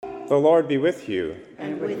The Lord be with you.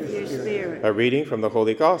 And with your spirit. A reading from the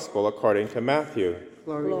Holy Gospel according to Matthew.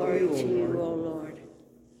 Glory to you, O Lord.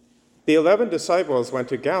 The 11 disciples went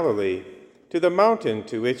to Galilee, to the mountain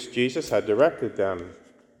to which Jesus had directed them.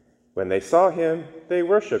 When they saw him, they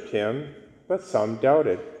worshipped him, but some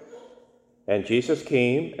doubted. And Jesus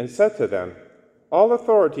came and said to them, "All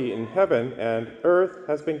authority in heaven and earth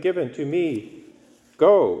has been given to me.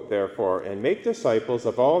 Go, therefore, and make disciples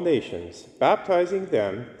of all nations, baptizing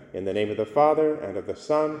them in the name of the Father, and of the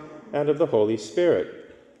Son, and of the Holy Spirit,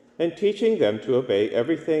 and teaching them to obey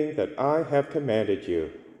everything that I have commanded you.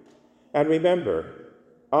 And remember,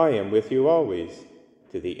 I am with you always,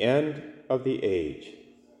 to the end of the age."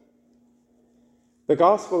 The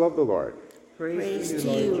Gospel of the Lord. Praise to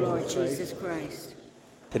you, Lord Jesus Christ.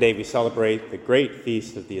 Today we celebrate the great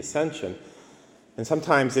feast of the Ascension. And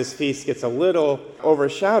sometimes this feast gets a little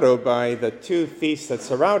overshadowed by the two feasts that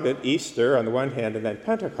surround it, Easter on the one hand and then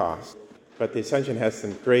Pentecost. But the Ascension has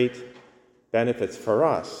some great benefits for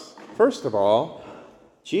us. First of all,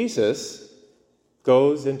 Jesus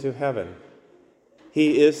goes into heaven.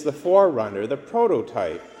 He is the forerunner, the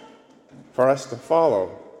prototype for us to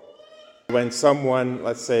follow. When someone,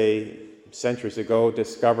 let's say, centuries ago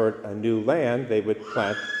discovered a new land, they would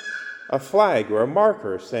plant a flag or a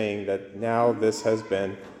marker saying that now this has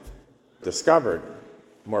been discovered.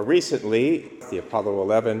 More recently, the Apollo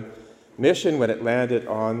 11 mission, when it landed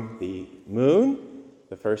on the moon,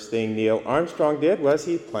 the first thing Neil Armstrong did was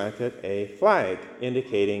he planted a flag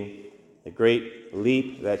indicating the great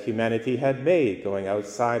leap that humanity had made, going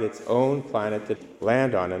outside its own planet to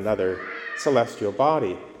land on another celestial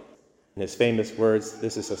body. In his famous words,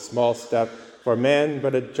 "This is a small step for man,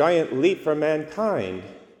 but a giant leap for mankind,"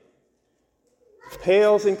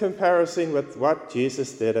 pales in comparison with what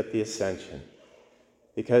Jesus did at the Ascension.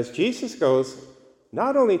 Because Jesus goes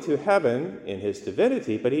not only to heaven in his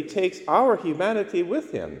divinity, but he takes our humanity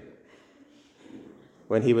with him.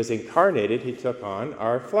 When he was incarnated, he took on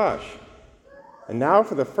our flesh. And now,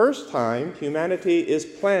 for the first time, humanity is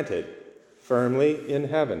planted firmly in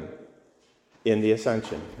heaven in the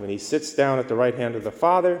Ascension. When he sits down at the right hand of the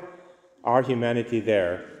Father, our humanity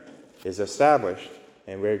there is established.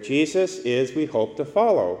 And where Jesus is, we hope to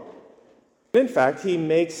follow. In fact, he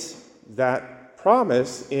makes that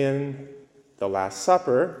promise in the Last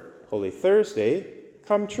Supper, Holy Thursday,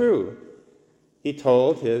 come true. He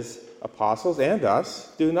told his apostles and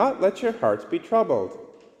us, "Do not let your hearts be troubled.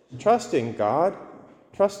 Trust in God,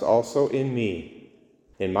 trust also in me.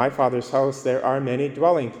 In my Father's house there are many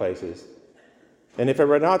dwelling places. And if it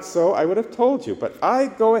were not so, I would have told you, but I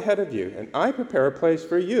go ahead of you, and I prepare a place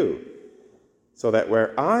for you, so that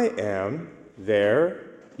where I am, there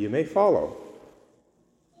you may follow.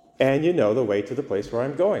 And you know the way to the place where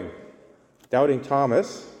I'm going." Doubting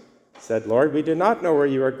Thomas said, "Lord, we do not know where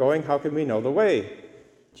you are going. How can we know the way?"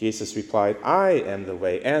 Jesus replied, "I am the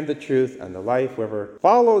way and the truth and the life. Whoever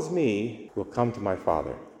follows me will come to my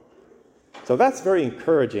Father." So that's very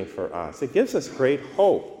encouraging for us. It gives us great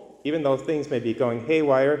hope, even though things may be going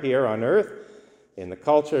haywire here on earth, in the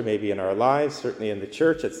culture, maybe in our lives, certainly in the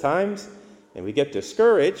church at times, and we get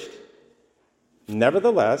discouraged.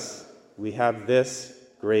 Nevertheless, we have this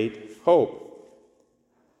great hope.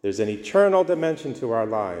 There's an eternal dimension to our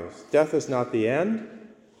lives. Death is not the end.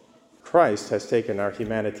 Christ has taken our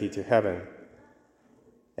humanity to heaven.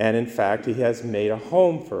 And in fact, he has made a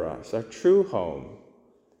home for us, a true home.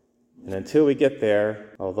 And until we get there,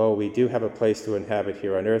 although we do have a place to inhabit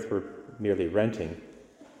here on earth, we're merely renting.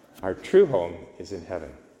 Our true home is in heaven.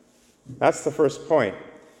 That's the first point.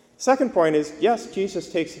 Second point is, yes,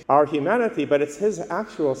 Jesus takes our humanity, but it's his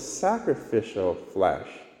actual sacrificial flesh.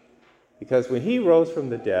 Because when he rose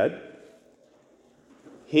from the dead,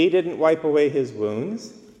 he didn't wipe away his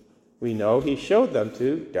wounds. We know he showed them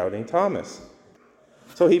to doubting Thomas.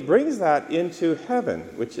 So he brings that into heaven,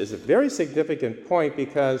 which is a very significant point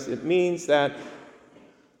because it means that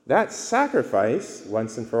that sacrifice,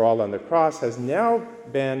 once and for all on the cross, has now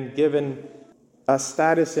been given a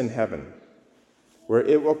status in heaven, where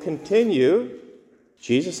it will continue,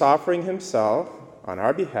 Jesus offering himself on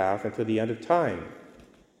our behalf until the end of time.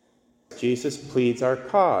 Jesus pleads our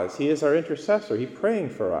cause. He is our intercessor. He's praying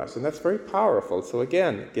for us, and that's very powerful. So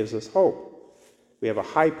again, it gives us hope. We have a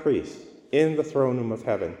high priest in the throne room of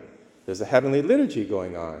heaven. There's a heavenly liturgy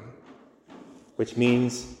going on, which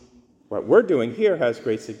means what we're doing here has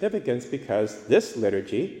great significance because this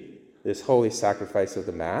liturgy, this holy sacrifice of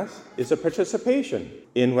the Mass, is a participation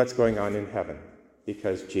in what's going on in heaven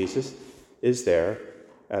because Jesus is there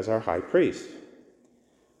as our high priest,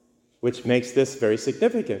 which makes this very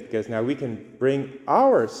significant because now we can bring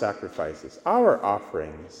our sacrifices, our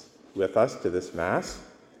offerings with us to this Mass,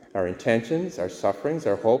 our intentions, our sufferings,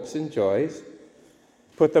 our hopes and joys,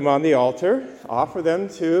 put them on the altar, offer them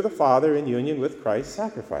to the Father in union with Christ's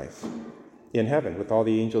sacrifice in heaven with all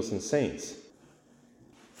the angels and saints.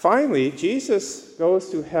 Finally, Jesus goes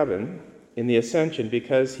to heaven in the Ascension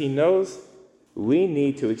because he knows we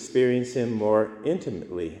need to experience him more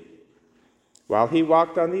intimately. While he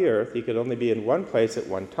walked on the earth, he could only be in one place at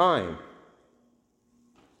one time.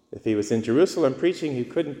 If he was in Jerusalem preaching, he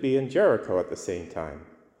couldn't be in Jericho at the same time.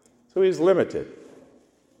 So he was limited.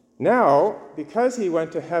 Now, because he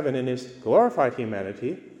went to heaven in his glorified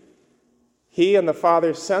humanity, he and the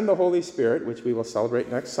Father send the Holy Spirit, which we will celebrate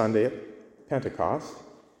next Sunday at Pentecost.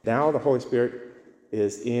 Now the Holy Spirit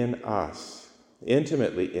is in us,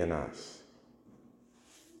 intimately in us,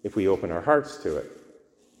 if we open our hearts to it.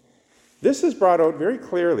 This is brought out very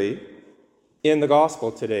clearly in the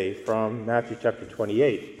Gospel today from Matthew chapter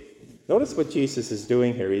 28. Notice what Jesus is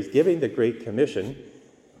doing here. He's giving the Great Commission.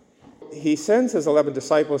 He sends his 11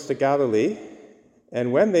 disciples to Galilee,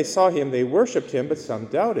 and when they saw him, they worshipped him, but some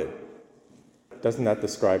doubted. Doesn't that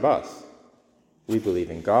describe us? We believe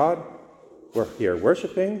in God, we're here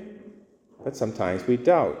worshiping, but sometimes we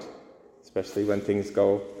doubt, especially when things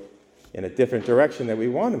go in a different direction than we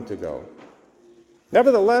want them to go.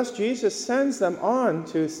 Nevertheless, Jesus sends them on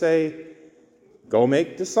to say, go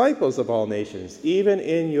make disciples of all nations, even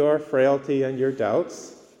in your frailty and your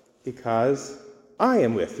doubts, because I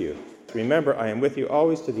am with you. Remember, I am with you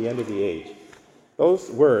always to the end of the age. Those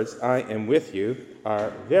words, I am with you,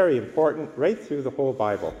 are very important right through the whole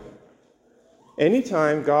Bible.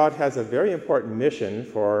 Anytime God has a very important mission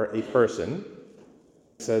for a person,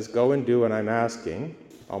 says, go and do what I'm asking,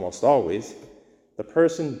 almost always, the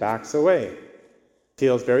person backs away,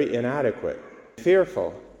 feels very inadequate,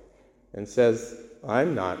 fearful, and says,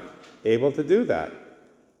 I'm not able to do that.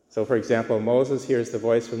 So, for example, Moses hears the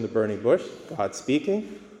voice from the burning bush, God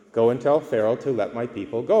speaking, go and tell Pharaoh to let my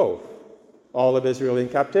people go. All of Israel in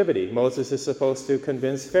captivity. Moses is supposed to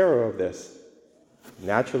convince Pharaoh of this.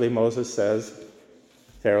 Naturally, Moses says,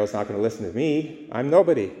 Pharaoh's not going to listen to me. I'm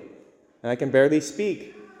nobody, and I can barely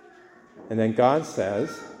speak. And then God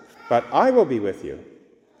says, but I will be with you.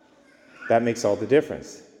 That makes all the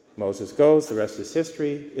difference. Moses goes, the rest is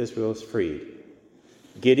history, Israel is freed.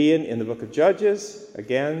 Gideon in the book of Judges,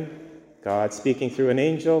 again, God speaking through an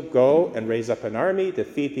angel, go and raise up an army,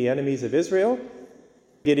 defeat the enemies of Israel.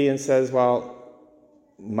 Gideon says, well,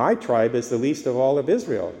 my tribe is the least of all of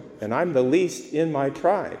Israel, and I'm the least in my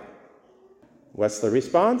tribe. What's the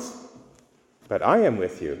response? But I am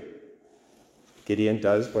with you. Gideon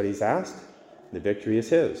does what he's asked. The victory is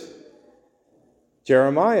his.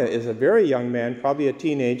 Jeremiah is a very young man, probably a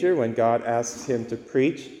teenager, when God asks him to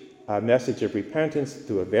preach a message of repentance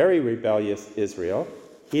to a very rebellious Israel.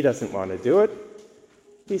 He doesn't want to do it.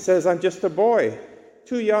 He says, I'm just a boy,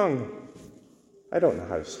 too young. I don't know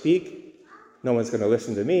how to speak. No one's going to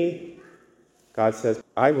listen to me. God says,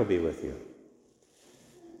 I will be with you.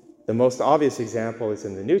 The most obvious example is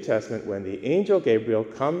in the New Testament when the angel Gabriel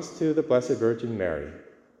comes to the Blessed Virgin Mary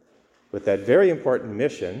with that very important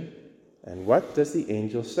mission. And what does the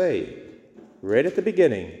angel say? Right at the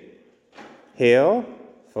beginning, hail,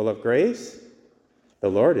 full of grace, the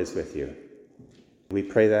Lord is with you. We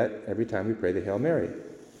pray that every time we pray the Hail Mary.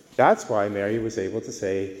 That's why Mary was able to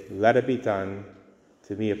say, let it be done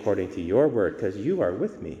to me according to your word, because you are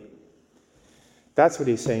with me. That's what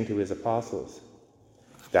he's saying to his apostles.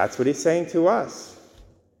 That's what he's saying to us.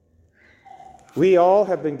 We all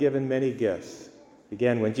have been given many gifts.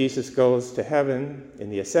 Again, when Jesus goes to heaven in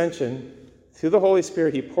the Ascension, through the Holy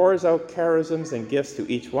Spirit, he pours out charisms and gifts to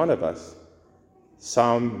each one of us.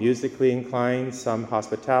 Some musically inclined, some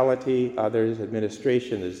hospitality, others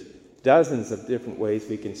administration. There's dozens of different ways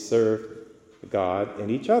we can serve God and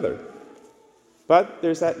each other. But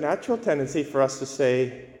there's that natural tendency for us to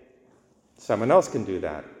say, someone else can do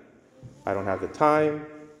that. I don't have the time,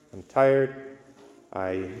 I'm tired,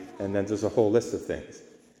 and then there's a whole list of things.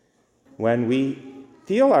 When we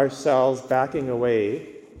feel ourselves backing away,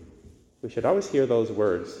 we should always hear those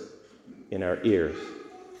words in our ears.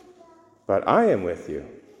 But I am with you.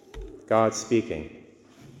 God speaking.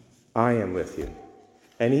 I am with you.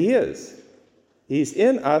 And he is. He's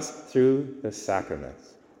in us through the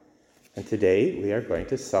sacraments. And today we are going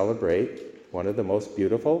to celebrate one of the most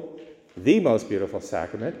beautiful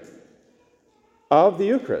sacrament of the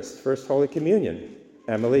Eucharist, First Holy Communion.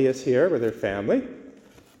 Emily is here with her family,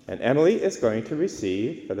 and Emily is going to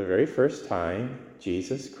receive for the very first time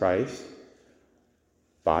Jesus Christ,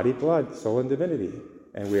 body, blood, soul, and divinity.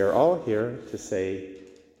 And we are all here to say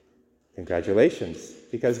congratulations,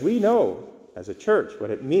 because we know as a church what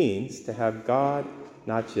it means to have God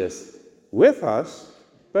not just with us,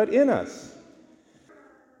 but in us.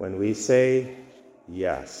 When we say,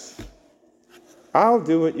 yes, I'll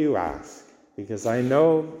do what you ask, because I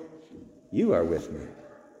know you are with me.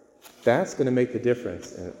 That's going to make the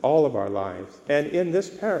difference in all of our lives and in this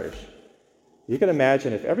parish. You can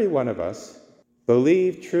imagine if every one of us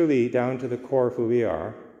believed truly down to the core of who we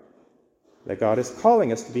are, that God is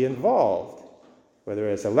calling us to be involved, whether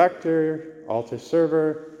as a lector, altar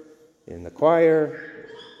server, in the choir,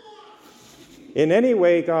 in any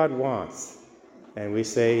way God wants. And we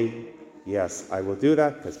say, yes, I will do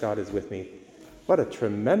that because God is with me. What a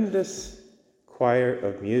tremendous choir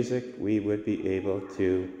of music we would be able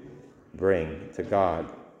to bring to God.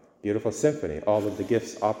 Beautiful symphony, all of the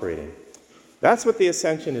gifts operating. That's what the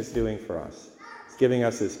Ascension is doing for us. It's giving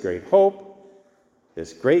us this great hope,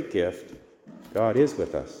 this great gift. God is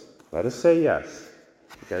with us. Let us say yes,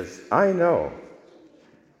 because I know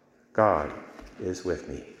God is with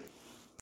me.